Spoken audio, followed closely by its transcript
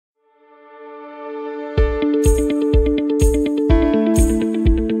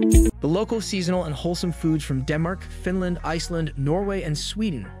Local, seasonal, and wholesome foods from Denmark, Finland, Iceland, Norway, and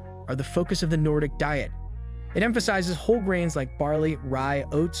Sweden are the focus of the Nordic diet. It emphasizes whole grains like barley, rye,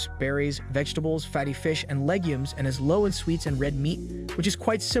 oats, berries, vegetables, fatty fish, and legumes, and is low in sweets and red meat, which is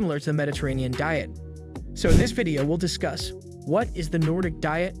quite similar to the Mediterranean diet. So in this video, we'll discuss what is the Nordic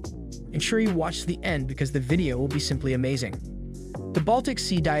diet. Ensure you watch to the end because the video will be simply amazing. The Baltic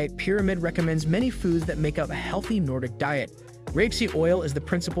Sea Diet Pyramid recommends many foods that make up a healthy Nordic diet. Rapeseed oil is the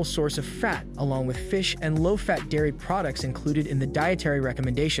principal source of fat, along with fish and low-fat dairy products included in the dietary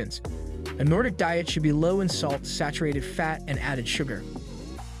recommendations. A Nordic diet should be low in salt, saturated fat, and added sugar.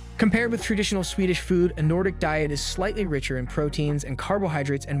 Compared with traditional Swedish food, a Nordic diet is slightly richer in proteins and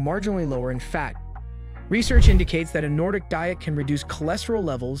carbohydrates and marginally lower in fat. Research indicates that a Nordic diet can reduce cholesterol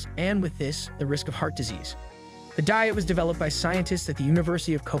levels and, with this, the risk of heart disease. The diet was developed by scientists at the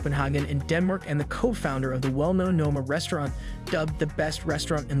University of Copenhagen in Denmark and the co-founder of the well-known Noma restaurant, dubbed the best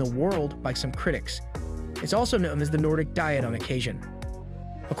restaurant in the world by some critics. It's also known as the Nordic diet on occasion.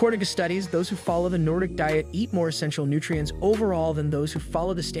 According to studies, those who follow the Nordic diet eat more essential nutrients overall than those who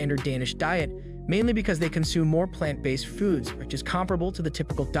follow the standard Danish diet, mainly because they consume more plant-based foods, which is comparable to the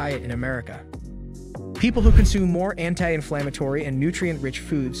typical diet in America. People who consume more anti-inflammatory and nutrient-rich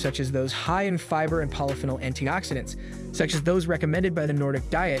foods, such as those high in fiber and polyphenol antioxidants, such as those recommended by the Nordic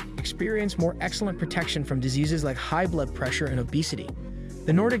diet, experience more excellent protection from diseases like high blood pressure and obesity.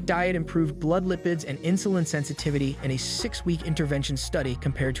 The Nordic diet improved blood lipids and insulin sensitivity in a 6-week intervention study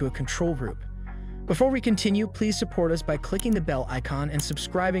compared to a control group. Before we continue, please support us by clicking the bell icon and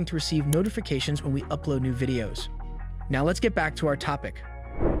subscribing to receive notifications when we upload new videos. Now let's get back to our topic.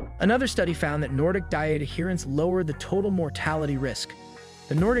 Another study found that Nordic diet adherence lowered the total mortality risk.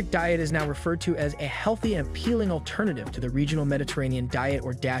 The Nordic diet is now referred to as a healthy and appealing alternative to the regional Mediterranean diet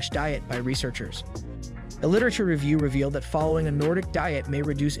or DASH diet by researchers. A literature review revealed that following a Nordic diet may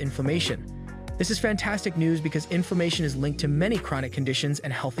reduce inflammation. This is fantastic news because inflammation is linked to many chronic conditions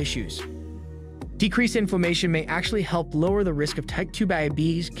and health issues. Decreased inflammation may actually help lower the risk of type 2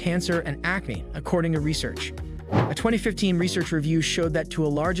 diabetes, cancer, and acne, according to research. A 2015 research review showed that to a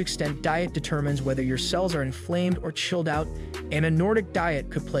large extent, diet determines whether your cells are inflamed or chilled out, and a Nordic diet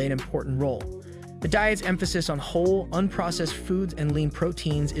could play an important role. The diet's emphasis on whole, unprocessed foods and lean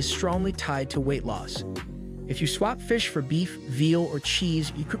proteins is strongly tied to weight loss. If you swap fish for beef, veal, or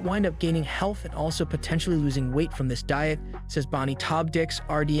cheese, you could wind up gaining health and also potentially losing weight from this diet, says Bonnie Tobdix,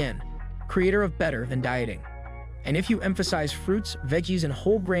 RDN, creator of Better Than Dieting. And if you emphasize fruits, veggies, and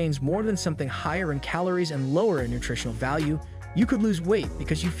whole grains more than something higher in calories and lower in nutritional value, you could lose weight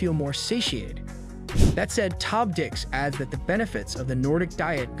because you feel more satiated. That said, Tobdix adds that the benefits of the Nordic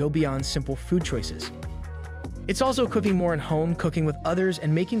diet go beyond simple food choices. It's also cooking more at home, cooking with others,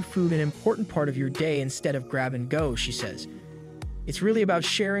 and making food an important part of your day instead of grab and go, she says. It's really about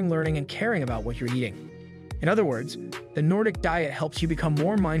sharing, learning, and caring about what you're eating. In other words, the Nordic diet helps you become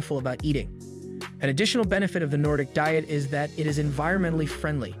more mindful about eating. An additional benefit of the Nordic diet is that it is environmentally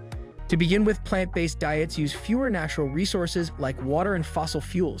friendly. To begin with, plant-based diets use fewer natural resources like water and fossil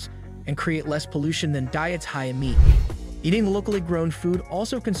fuels and create less pollution than diets high in meat. Eating locally grown food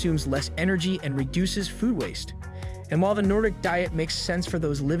also consumes less energy and reduces food waste. And while the Nordic diet makes sense for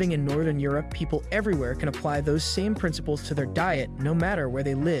those living in Northern Europe, people everywhere can apply those same principles to their diet no matter where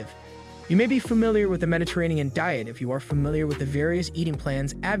they live. You may be familiar with the Mediterranean diet if you are familiar with the various eating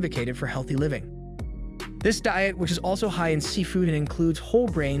plans advocated for healthy living. This diet, which is also high in seafood and includes whole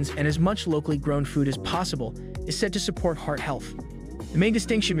grains and as much locally grown food as possible, is said to support heart health. The main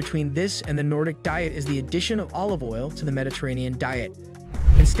distinction between this and the Nordic diet is the addition of olive oil to the Mediterranean diet.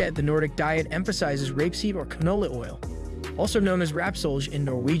 Instead, the Nordic diet emphasizes rapeseed or canola oil, also known as rapsolje in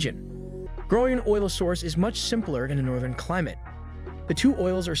Norwegian. Growing an oil source is much simpler in a northern climate. The two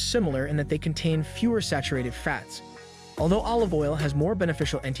oils are similar in that they contain fewer saturated fats. Although olive oil has more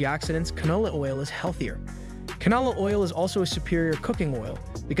beneficial antioxidants, canola oil is healthier. Canola oil is also a superior cooking oil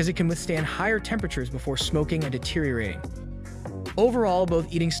because it can withstand higher temperatures before smoking and deteriorating. Overall,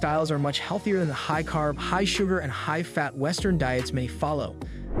 both eating styles are much healthier than the high-carb, high-sugar, and high-fat Western diets many follow.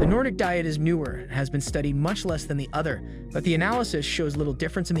 The Nordic diet is newer and has been studied much less than the other, but the analysis shows little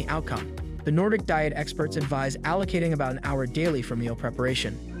difference in the outcome. The Nordic diet experts advise allocating about an hour daily for meal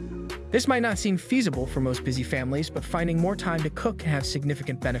preparation. This might not seem feasible for most busy families, but finding more time to cook can have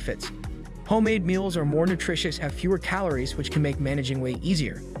significant benefits. Homemade meals are more nutritious, have fewer calories, which can make managing weight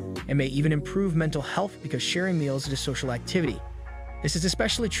easier, and may even improve mental health because sharing meals is a social activity. This is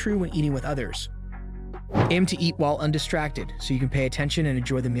especially true when eating with others. Aim to eat while undistracted, so you can pay attention and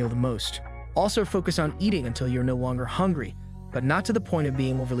enjoy the meal the most. Also focus on eating until you're no longer hungry, but not to the point of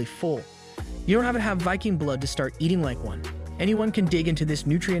being overly full. You don't have to have Viking blood to start eating like one. anyone can dig into this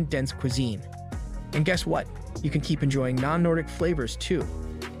nutrient-dense cuisine. And guess what? You can keep enjoying non-Nordic flavors too.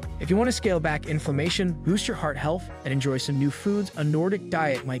 If you want to scale back inflammation, boost your heart health, and enjoy some new foods, a Nordic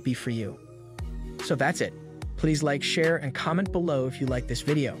diet might be for you. So that's it. Please like, share, and comment below if you like this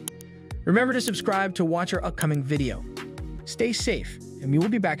video. Remember to subscribe to watch our upcoming video. Stay safe, and we will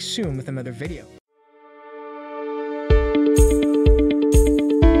be back soon with another video.